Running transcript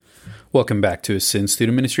Welcome back to Ascend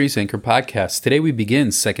Student Ministries Anchor Podcast. Today we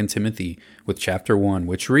begin 2 Timothy with chapter 1,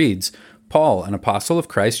 which reads, Paul, an apostle of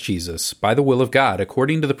Christ Jesus, by the will of God,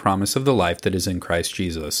 according to the promise of the life that is in Christ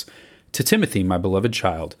Jesus. To Timothy, my beloved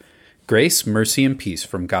child, grace, mercy, and peace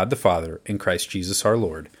from God the Father and Christ Jesus our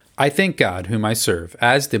Lord. I thank God, whom I serve,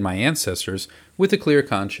 as did my ancestors, with a clear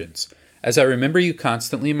conscience, as I remember you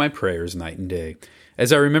constantly in my prayers night and day.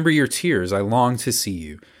 As I remember your tears, I long to see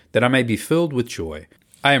you, that I may be filled with joy.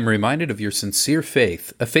 I am reminded of your sincere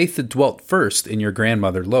faith, a faith that dwelt first in your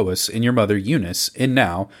grandmother Lois and your mother Eunice, and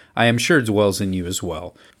now, I am sure, dwells in you as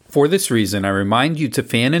well. For this reason, I remind you to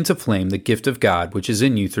fan into flame the gift of God which is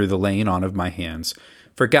in you through the laying on of my hands.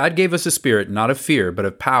 For God gave us a spirit not of fear, but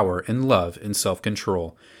of power and love and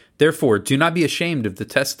self-control. Therefore, do not be ashamed of the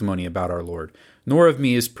testimony about our Lord, nor of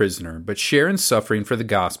me as prisoner, but share in suffering for the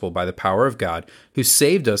gospel by the power of God, who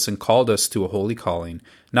saved us and called us to a holy calling,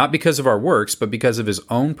 not because of our works, but because of his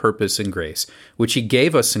own purpose and grace, which he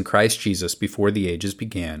gave us in Christ Jesus before the ages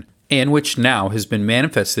began, and which now has been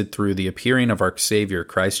manifested through the appearing of our Savior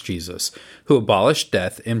Christ Jesus, who abolished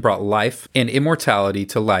death and brought life and immortality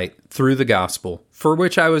to light through the gospel, for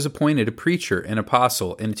which I was appointed a preacher, an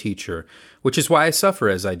apostle, and a teacher, which is why I suffer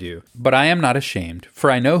as I do. But I am not ashamed, for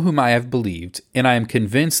I know whom I have believed, and I am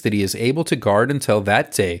convinced that he is able to guard until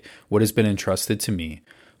that day what has been entrusted to me.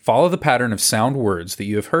 Follow the pattern of sound words that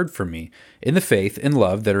you have heard from me, in the faith and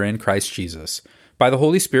love that are in Christ Jesus. By the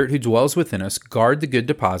Holy Spirit who dwells within us, guard the good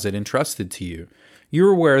deposit entrusted to you. You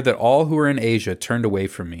are aware that all who are in Asia turned away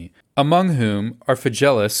from me, among whom are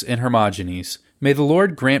Phygellus and Hermogenes. May the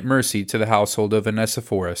Lord grant mercy to the household of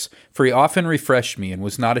Onesiphorus, for he often refreshed me and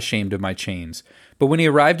was not ashamed of my chains. But when he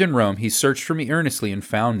arrived in Rome, he searched for me earnestly and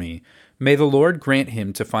found me. May the Lord grant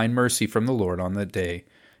him to find mercy from the Lord on that day.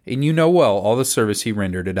 And you know well all the service he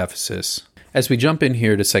rendered at Ephesus. As we jump in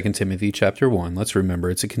here to 2 Timothy chapter 1, let's remember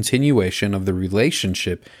it's a continuation of the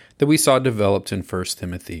relationship that we saw developed in 1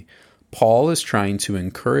 Timothy. Paul is trying to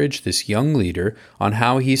encourage this young leader on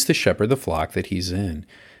how he's to shepherd the flock that he's in.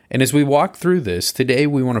 And as we walk through this, today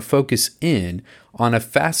we want to focus in on a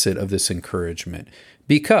facet of this encouragement.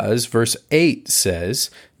 Because verse 8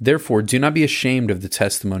 says, Therefore do not be ashamed of the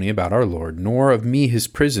testimony about our Lord, nor of me his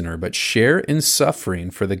prisoner, but share in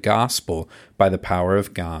suffering for the gospel by the power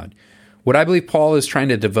of God. What I believe Paul is trying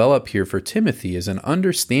to develop here for Timothy is an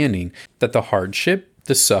understanding that the hardship,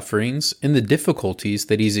 the sufferings, and the difficulties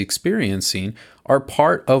that he's experiencing are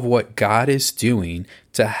part of what God is doing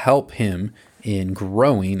to help him in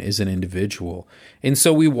growing as an individual. And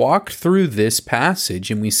so we walk through this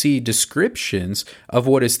passage and we see descriptions of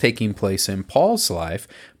what is taking place in Paul's life,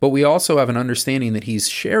 but we also have an understanding that he's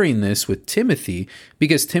sharing this with Timothy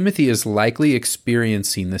because Timothy is likely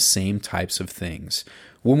experiencing the same types of things.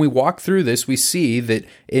 When we walk through this, we see that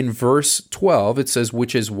in verse 12, it says,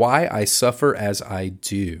 which is why I suffer as I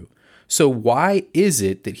do. So why is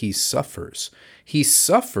it that he suffers? He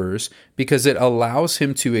suffers because it allows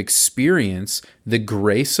him to experience the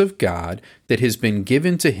grace of God that has been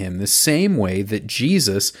given to him the same way that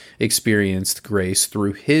Jesus experienced grace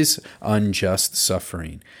through his unjust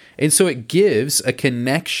suffering. And so it gives a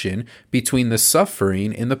connection between the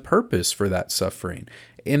suffering and the purpose for that suffering,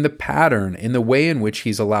 in the pattern, in the way in which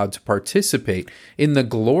he's allowed to participate in the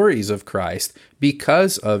glories of Christ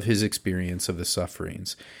because of his experience of the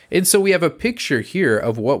sufferings. And so we have a picture here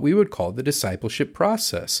of what we would call the discipleship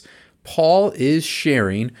process. Paul is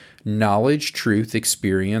sharing knowledge, truth,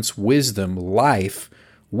 experience, wisdom, life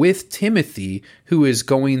with Timothy, who is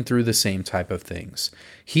going through the same type of things.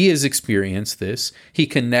 He has experienced this. He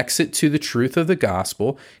connects it to the truth of the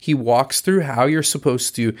gospel. He walks through how you're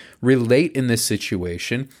supposed to relate in this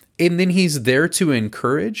situation. And then he's there to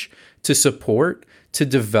encourage, to support, to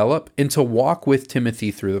develop, and to walk with Timothy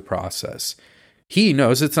through the process. He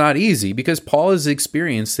knows it's not easy because Paul has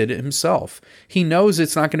experienced it himself. He knows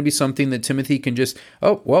it's not going to be something that Timothy can just,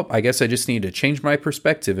 I guess I just need to change my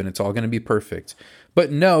perspective and it's all going to be perfect.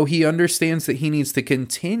 But no, he understands that he needs to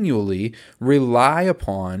continually rely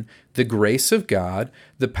upon the grace of God,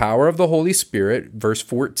 the power of the Holy Spirit, verse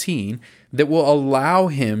 14, that will allow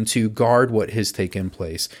him to guard what has taken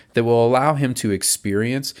place, that will allow him to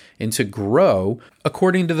experience and to grow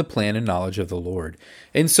according to the plan and knowledge of the Lord.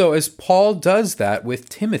 And so as Paul does that with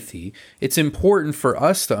Timothy, it's important for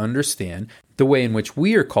us to understand the way in which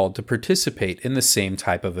we are called to participate in the same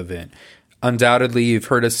type of event. Undoubtedly, you've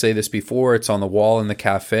heard us say this before, it's on the wall in the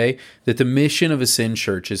cafe, that the mission of Ascend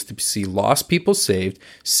Church is to see lost people saved,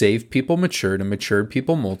 saved people matured, and matured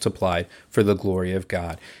people multiplied for the glory of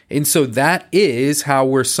God. And so that is how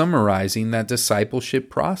we're summarizing that discipleship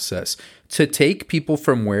process, to take people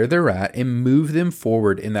from where they're at and move them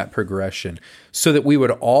forward in that progression so that we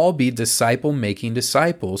would all be disciple-making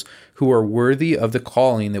disciples who are worthy of the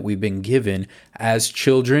calling that we've been given as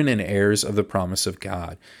children and heirs of the promise of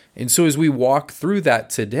God. And so as we walk through that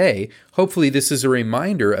today, hopefully this is a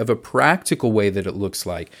reminder of a practical way that it looks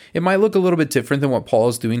like. It might look a little bit different than what Paul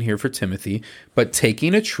is doing here for Timothy, but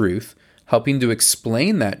taking a truth, helping to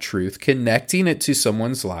explain that truth, connecting it to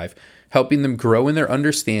someone's life, helping them grow in their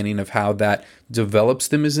understanding of how that develops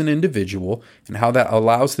them as an individual and how that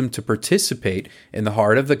allows them to participate in the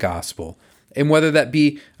heart of the gospel. And whether that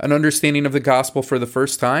be an understanding of the gospel for the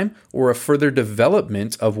first time or a further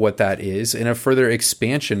development of what that is and a further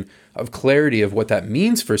expansion of clarity of what that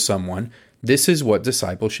means for someone, this is what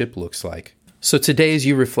discipleship looks like. So today, as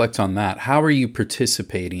you reflect on that, how are you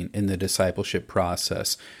participating in the discipleship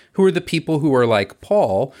process? Who are the people who are like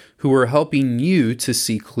Paul, who are helping you to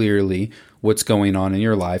see clearly what's going on in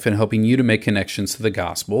your life and helping you to make connections to the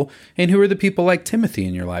gospel? And who are the people like Timothy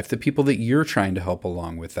in your life, the people that you're trying to help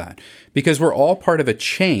along with that? Because we're all part of a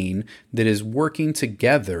chain that is working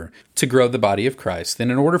together to grow the body of Christ.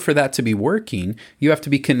 And in order for that to be working, you have to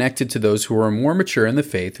be connected to those who are more mature in the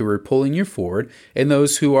faith, who are pulling you forward, and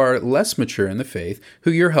those who are less mature in the faith,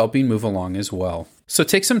 who you're helping move along as well. So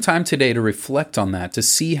take some time today to reflect on that, to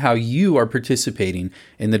see how you are participating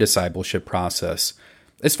in the discipleship process.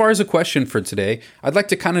 As far as a question for today, I'd like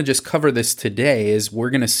to kind of just cover this today as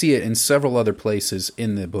we're going to see it in several other places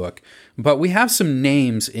in the book. But we have some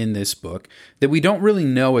names in this book that we don't really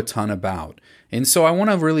know a ton about. And so I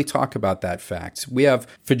want to really talk about that fact. We have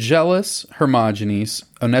Phygellus, Hermogenes,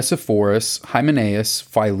 Onesiphorus, Hymenaeus,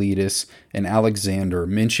 Philetus, and Alexander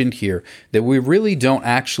mentioned here that we really don't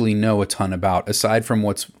actually know a ton about aside from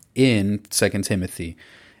what's in 2 Timothy.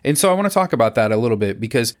 And so I want to talk about that a little bit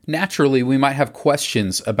because naturally we might have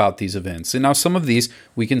questions about these events. And now some of these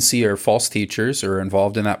we can see are false teachers or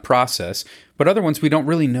involved in that process, but other ones we don't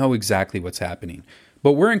really know exactly what's happening.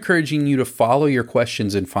 But we're encouraging you to follow your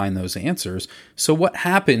questions and find those answers. So what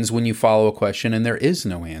happens when you follow a question and there is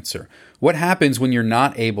no answer? What happens when you're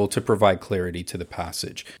not able to provide clarity to the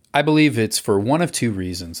passage? I believe it's for one of two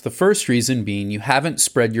reasons. The first reason being you haven't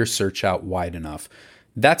spread your search out wide enough.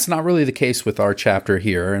 That's not really the case with our chapter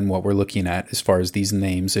here and what we're looking at as far as these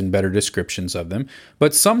names and better descriptions of them.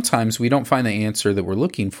 But sometimes we don't find the answer that we're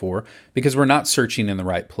looking for because we're not searching in the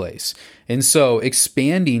right place. And so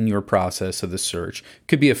expanding your process of the search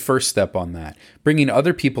could be a first step on that. Bringing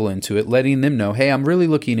other people into it, letting them know, hey, I'm really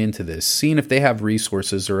looking into this, seeing if they have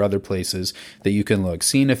resources or other places that you can look,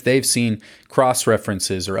 seeing if they've seen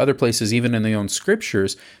cross-references or other places even in their own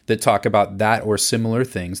scriptures that talk about that or similar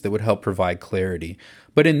things that would help provide clarity.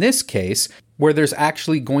 But in this case, where there's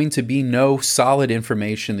actually going to be no solid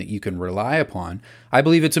information that you can rely upon, I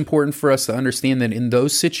believe it's important for us to understand that in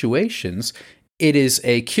those situations, it is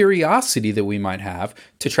a curiosity that we might have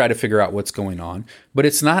to try to figure out what's going on, but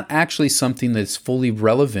it's not actually something that's fully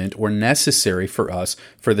relevant or necessary for us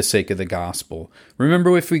for the sake of the gospel.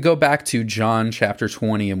 Remember, if we go back to John chapter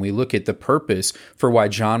 20 and we look at the purpose for why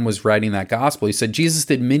John was writing that gospel, he said Jesus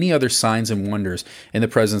did many other signs and wonders in the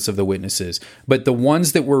presence of the witnesses, but the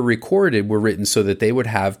ones that were recorded were written so that they would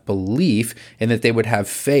have belief and that they would have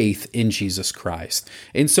faith in Jesus Christ.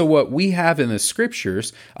 And so what we have in the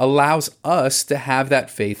scriptures allows us to have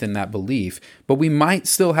that faith and that belief, but we might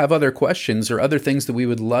still have other questions or other things that we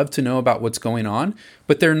would love to know about what's going on,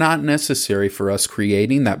 but they're not necessary for us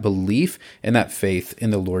creating that belief and that faith in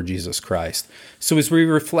the Lord Jesus Christ. So as we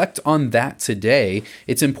reflect on that today,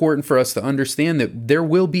 it's important for us to understand that there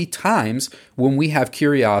will be times when we have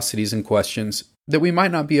curiosities and questions that we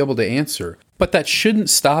might not be able to answer, but that shouldn't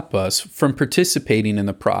stop us from participating in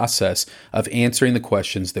the process of answering the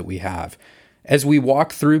questions that we have. As we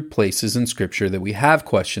walk through places in Scripture that we have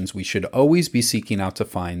questions, we should always be seeking out to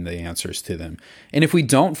find the answers to them. And if we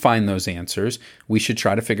don't find those answers, we should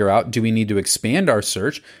try to figure out, do we need to expand our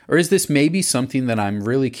search, or is this maybe something that I'm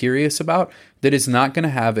really curious about that is not going to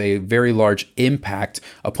have a very large impact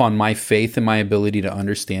upon my faith and my ability to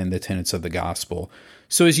understand the tenets of the gospel?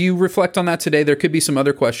 So as you reflect on that today, there could be some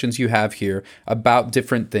other questions you have here about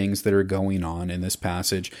different things that are going on in this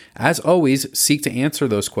passage. As always, seek to answer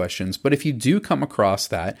those questions. But if you do come across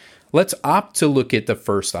that, let's opt to look at the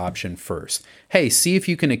first option first. Hey, see if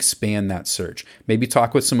you can expand that search. Maybe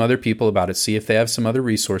talk with some other people about it. See if they have some other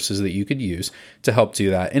resources that you could use to help do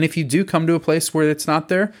that. And if you do come to a place where it's not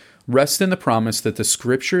there, rest in the promise that the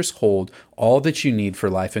scriptures hold all that you need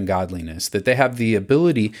for life and godliness, that they have the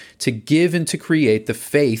ability to give and to create the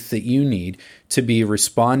faith that you need to be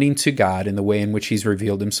responding to God in the way in which He's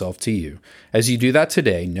revealed Himself to you. As you do that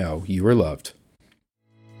today, know you are loved.